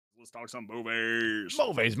Let's talk some movies.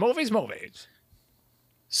 Movies.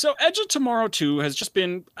 So, Edge of Tomorrow 2 has just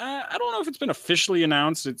been, I don't know if it's been officially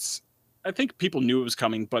announced. I think people knew it was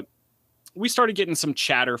coming, but we started getting some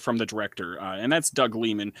chatter from the director, and that's Doug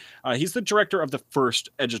Liman. He's the director of the first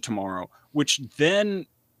Edge of Tomorrow, which then,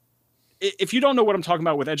 if you don't know what I'm talking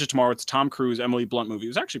about with Edge of Tomorrow, it's Tom Cruise, Emily Blunt movie. It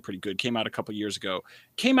was actually pretty good. Came out a couple years ago.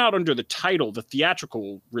 Came out under the title, the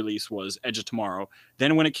theatrical release was Edge of Tomorrow.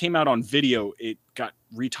 Then when it came out on video, it got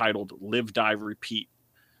retitled Live, Die, Repeat.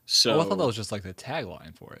 So I thought that was just like the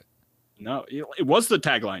tagline for it. No, it was the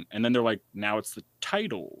tagline, and then they're like, now it's the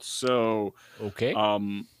title. So okay,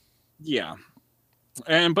 yeah,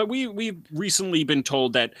 but we've recently been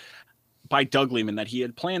told that by Doug Liman that he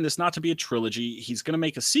had planned this not to be a trilogy. He's going to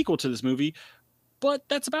make a sequel to this movie, but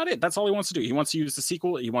that's about it. That's all he wants to do. He wants to use the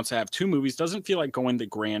sequel. He wants to have 2 movies. Doesn't feel like going the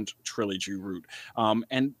grand trilogy route.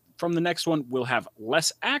 And from the next one, we'll have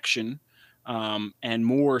less action and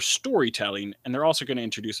more storytelling. And they're also going to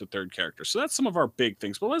introduce a 3rd character. So that's some of our big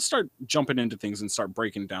things. But let's start jumping into things and start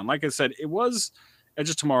breaking down. Like I said, it was Edge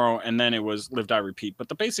of Tomorrow, and then it was Live, Die, Repeat. But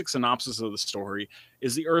the basic synopsis of the story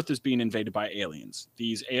is the Earth is being invaded by aliens.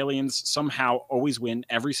 These aliens somehow always win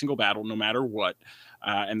every single battle, no matter what.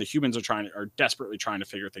 And the humans are desperately trying to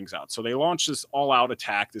figure things out. So they launch this all-out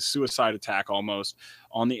attack, this suicide attack almost,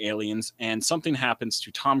 on the aliens. And something happens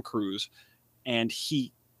to Tom Cruise, and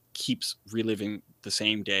he keeps reliving the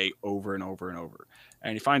same day over and over and over.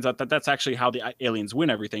 And he finds out that that's actually how the aliens win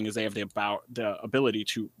everything, is they have the ability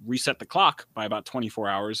to reset the clock by about 24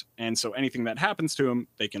 hours. And so anything that happens to them,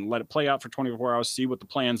 they can let it play out for 24 hours, see what the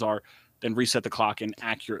plans are, then reset the clock and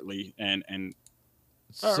accurately and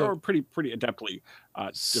pretty adeptly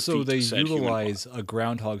so they utilize a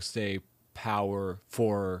Groundhog's Day power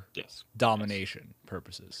for domination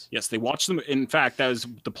purposes. Yes, they watch them. In fact, that was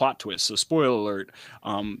the plot twist. So spoiler alert,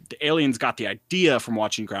 the aliens got the idea from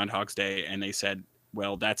watching Groundhog's Day, and they said,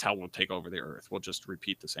 well, that's how we'll take over the Earth. We'll just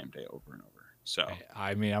repeat the same day over and over. So,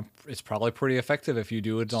 I mean, it's probably pretty effective if you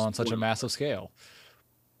do it on such a massive scale.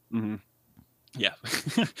 Mm-hmm. Yeah,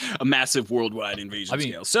 a massive worldwide invasion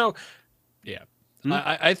scale. So, yeah,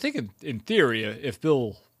 I think in theory, if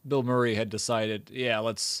Bill Murray had decided,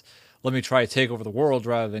 let me try to take over the world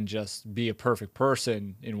rather than just be a perfect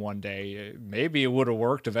person in one day, maybe it would have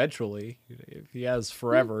worked eventually. If he has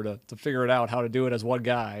forever to figure it out how to do it as one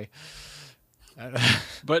guy.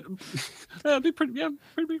 But that'd be pretty.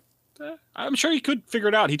 I'm sure he could figure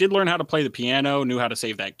it out. He did learn how to play the piano, knew how to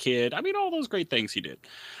save that kid. I mean, all those great things he did.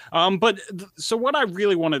 So what I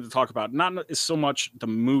really wanted to talk about, not so much the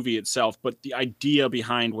movie itself, but the idea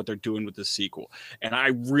behind what they're doing with the sequel. And I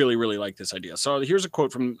really, really like this idea. So here's a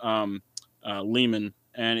quote from Lehman.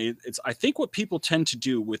 And it's, I think what people tend to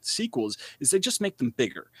do with sequels is they just make them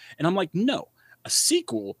bigger. And I'm like, no, a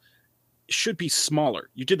sequel should be smaller.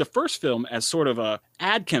 You did the first film as sort of a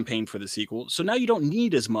ad campaign for the sequel, so now you don't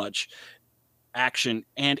need as much action.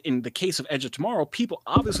 And in the case of Edge of Tomorrow, people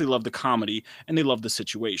obviously love the comedy and they love the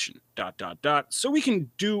situation. ... So we can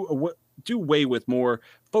do away with more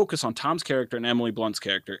focus on Tom's character and Emily Blunt's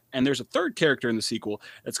character. And there's a 3rd character in the sequel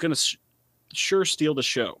that's going to sure steal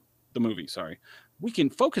the movie. Sorry. We can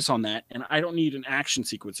focus on that, and I don't need an action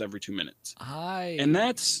sequence every 2 minutes. I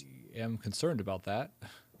am concerned about that.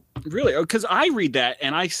 Really? Because I read that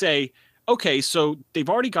and I say, okay, so they've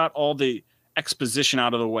already got all the exposition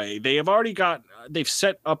out of the way. They've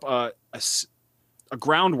set up a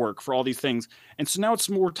groundwork for all these things. And so now it's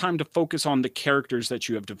more time to focus on the characters that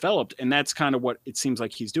you have developed. And that's kind of what it seems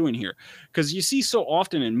like he's doing here. Because you see so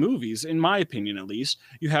often in movies, in my opinion at least,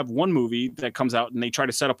 you have one movie that comes out and they try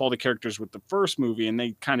to set up all the characters with the first movie, and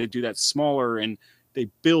they kind of do that smaller, and they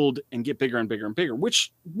build and get bigger and bigger and bigger,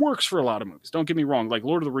 which works for a lot of movies. Don't get me wrong. Like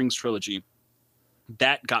Lord of the Rings trilogy,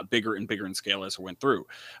 that got bigger and bigger in scale as it went through.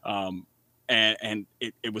 And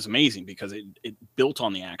it was amazing because it built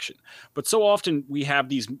on the action. But so often we have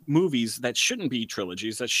these movies that shouldn't be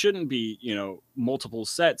trilogies, that shouldn't be, multiple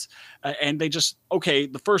sets. And they just, okay,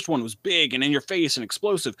 the first one was big and in your face and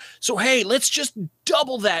explosive. So, hey, let's just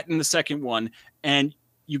double that in the second one. And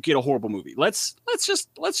you get a horrible movie. Let's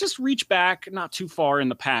just reach back not too far in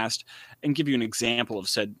the past and give you an example of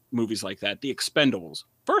said movies like that. The Expendables.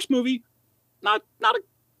 First movie, not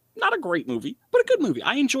a great movie, but a good movie.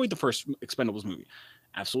 I enjoyed the first Expendables movie.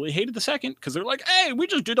 Absolutely hated the second because they're like, hey, we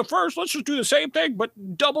just did the first. Let's just do the same thing, but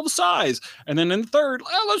double the size. And then in the third,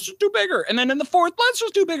 let's just do bigger. And then in the fourth, let's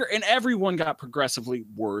just do bigger. And everyone got progressively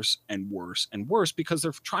worse and worse and worse because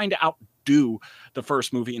they're trying to outdo the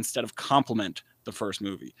first movie instead of complement the first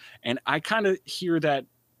movie. And I kind of hear that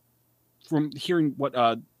from hearing what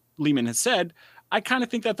Lehman has said. I kind of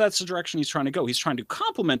think that that's the direction he's trying to go. He's trying to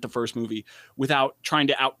complement the first movie without trying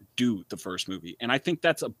to outdo the first movie. And I think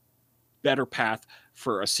that's a better path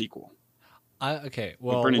for a sequel. Okay, But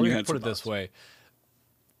well, Brendan, we're you going to had put some it this thoughts. way.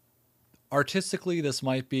 Artistically, this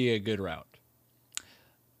might be a good route.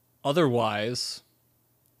 Otherwise,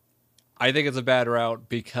 I think it's a bad route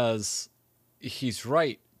because he's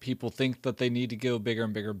right. People think that they need to go bigger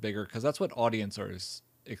and bigger and bigger because that's what audience are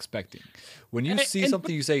expecting. When you see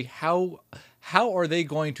something, you say, how are they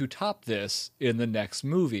going to top this in the next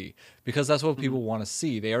movie? Because that's what people want to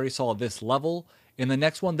see. They already saw this level. In the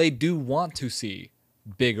next one, they do want to see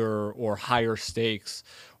bigger or higher stakes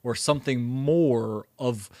or something more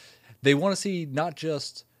of. They want to see not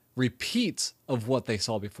just repeats of what they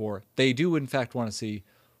saw before. They do, in fact, want to see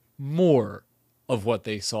more of what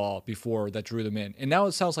they saw before that drew them in. And now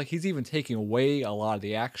it sounds like he's even taking away a lot of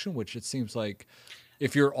the action, which it seems like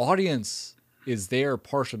if your audience is there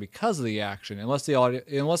partially because of the action, unless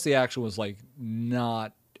the action was like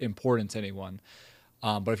not important to anyone,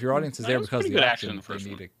 but if your audience is there because of the action, they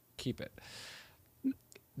need to keep it.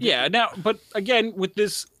 Yeah. Now, but again, with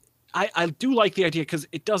this, I do like the idea because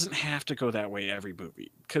it doesn't have to go that way every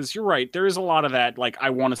movie. Because you're right, there is a lot of that. Like, I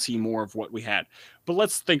want to see more of what we had. But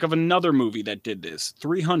let's think of another movie that did this.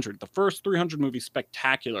 300. The first 300 movie,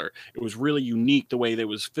 spectacular. It was really unique the way that it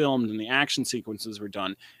was filmed and the action sequences were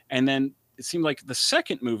done. And then it seemed like the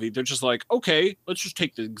second movie, they're just like, okay, let's just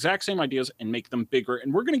take the exact same ideas and make them bigger.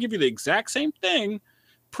 And we're going to give you the exact same thing,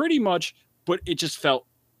 pretty much. But it just felt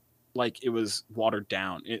like it was watered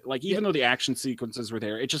down. Even though the action sequences were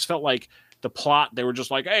there, it just felt like the plot, they were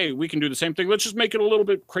just like, hey, we can do the same thing. Let's just make it a little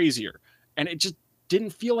bit crazier. And it just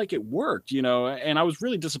didn't feel like it worked, and I was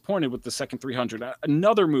really disappointed with the second 300.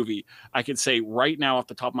 Another movie I could say right now off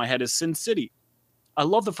the top of my head is Sin City. I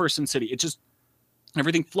love the first Sin City. It just,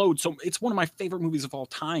 everything flowed. So it's one of my favorite movies of all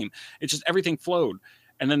time. It's just everything flowed.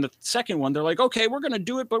 And then the second one, they're like, okay, we're going to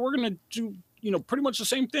do it, but we're going to do pretty much the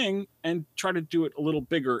same thing and try to do it a little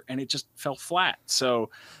bigger, and it just fell flat.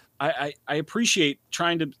 So I appreciate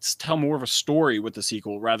trying to tell more of a story with the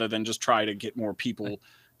sequel rather than just try to get more people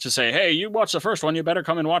to say, hey, you watch the first one, you better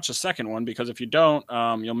come and watch the second one, because if you don't,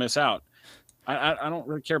 you'll miss out. I don't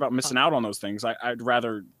really care about missing out on those things. I'd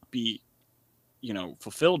rather be,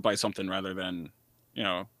 fulfilled by something rather than,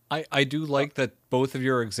 I do like that both of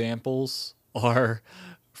your examples are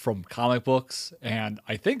from comic books, and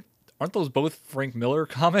I think aren't those both Frank Miller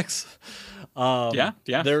comics? Yeah.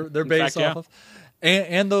 They're based off of,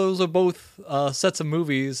 and those are both sets of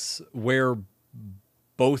movies where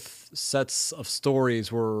both sets of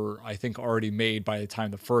stories were, I think, already made by the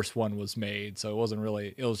time the first one was made. So it wasn't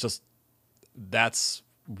really. It was just that's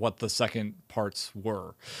what the second parts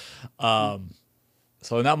were.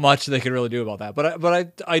 So not much they could really do about that.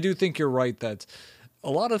 But I do think you're right that a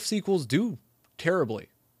lot of sequels do terribly.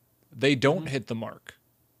 They don't hit the mark.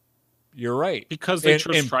 You're right. Because they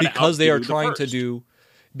because they are trying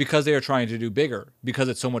to do bigger, because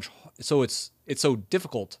it's so much, so it's so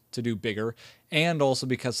difficult to do bigger, and also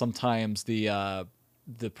because sometimes the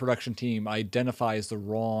production team identifies the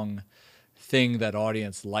wrong thing that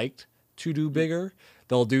audience liked to do bigger.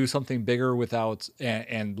 They'll do something bigger without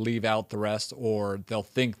and leave out the rest, or they'll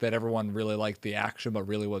think that everyone really liked the action, but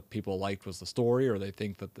really what people liked was the story, or they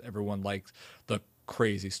think that everyone liked the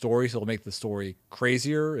crazy story, so they'll make the story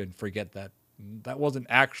crazier and forget that that wasn't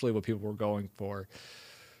actually what people were going for.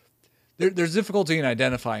 There's difficulty in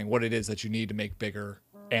identifying what it is that you need to make bigger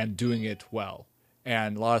and doing it well,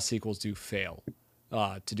 and a lot of sequels do fail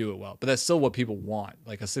to do it well, but that's still what people want.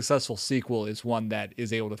 Like, a successful sequel is one that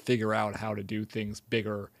is able to figure out how to do things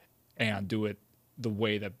bigger and do it the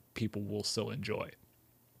way that people will still enjoy.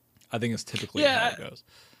 I think it's typically how it goes.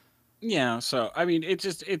 Yeah, so I mean,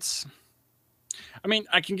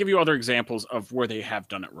 I can give you other examples of where they have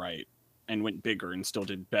done it right and went bigger and still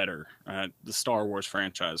did better. The Star Wars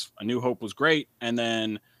franchise, A New Hope was great, and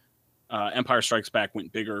then Empire Strikes Back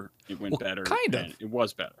went bigger. It went better. Kind of. It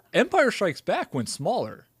was better. Empire Strikes Back went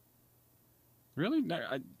smaller. Really?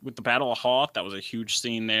 With the Battle of Hoth, that was a huge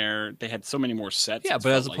scene there. They had so many more sets. Yeah,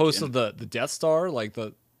 but as opposed to the Death Star, like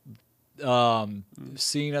the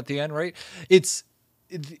scene at the end, right?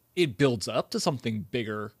 It builds up to something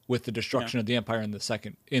bigger with the destruction of the Empire in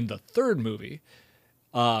the third movie,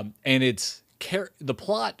 and the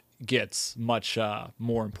plot gets much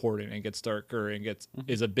more important and gets darker and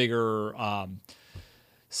is a bigger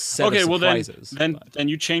set of surprises. Then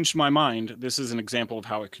you changed my mind. This is an example of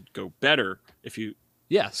how it could go better if you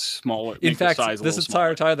smaller. In fact, this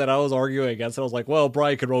entire time that I was arguing against it, I was like, well,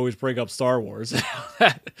 Brian could always bring up Star Wars.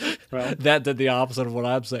 Well, that did the opposite of what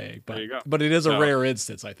I'm saying, there you go. but it is a So rare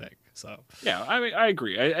instance, I think. So yeah, I mean, I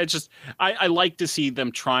agree. I just I like to see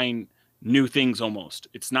them trying new things almost.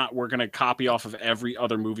 It's not we're gonna copy off of every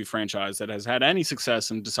other movie franchise that has had any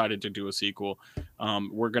success and decided to do a sequel.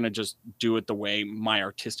 We're gonna just do it the way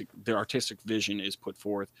their artistic vision is put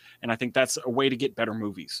forth, and I think that's a way to get better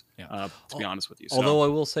movies. yeah. To be honest with you, so Although I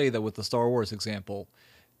will say that with the Star Wars example,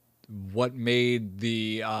 what made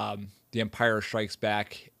the Empire Strikes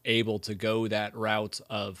Back able to go that route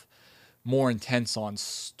of more intense on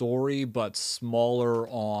story but smaller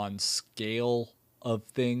on scale of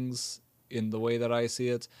things in the way that I see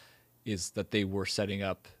it is that they were setting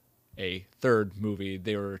up a third movie.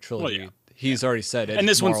 They were a well, yeah. trilogy. He's already said Edge And of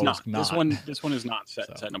this one's Tomorrow not. is not. This one is not So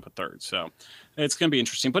setting up a third. So it's going to be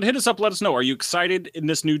interesting. But hit us up. Let us know. Are you excited in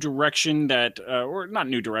this new direction that, or not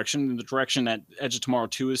new direction, in the direction that Edge of Tomorrow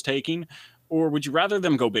 2 is taking? Or would you rather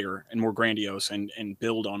them go bigger and more grandiose and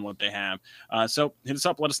build on what they have? So hit us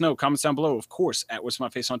up. Let us know. Comments down below. Of course, at What's My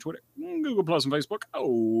Face on Twitter, Google Plus and Facebook.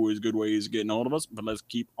 Always good ways of getting a hold of us. But let's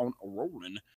keep on rolling.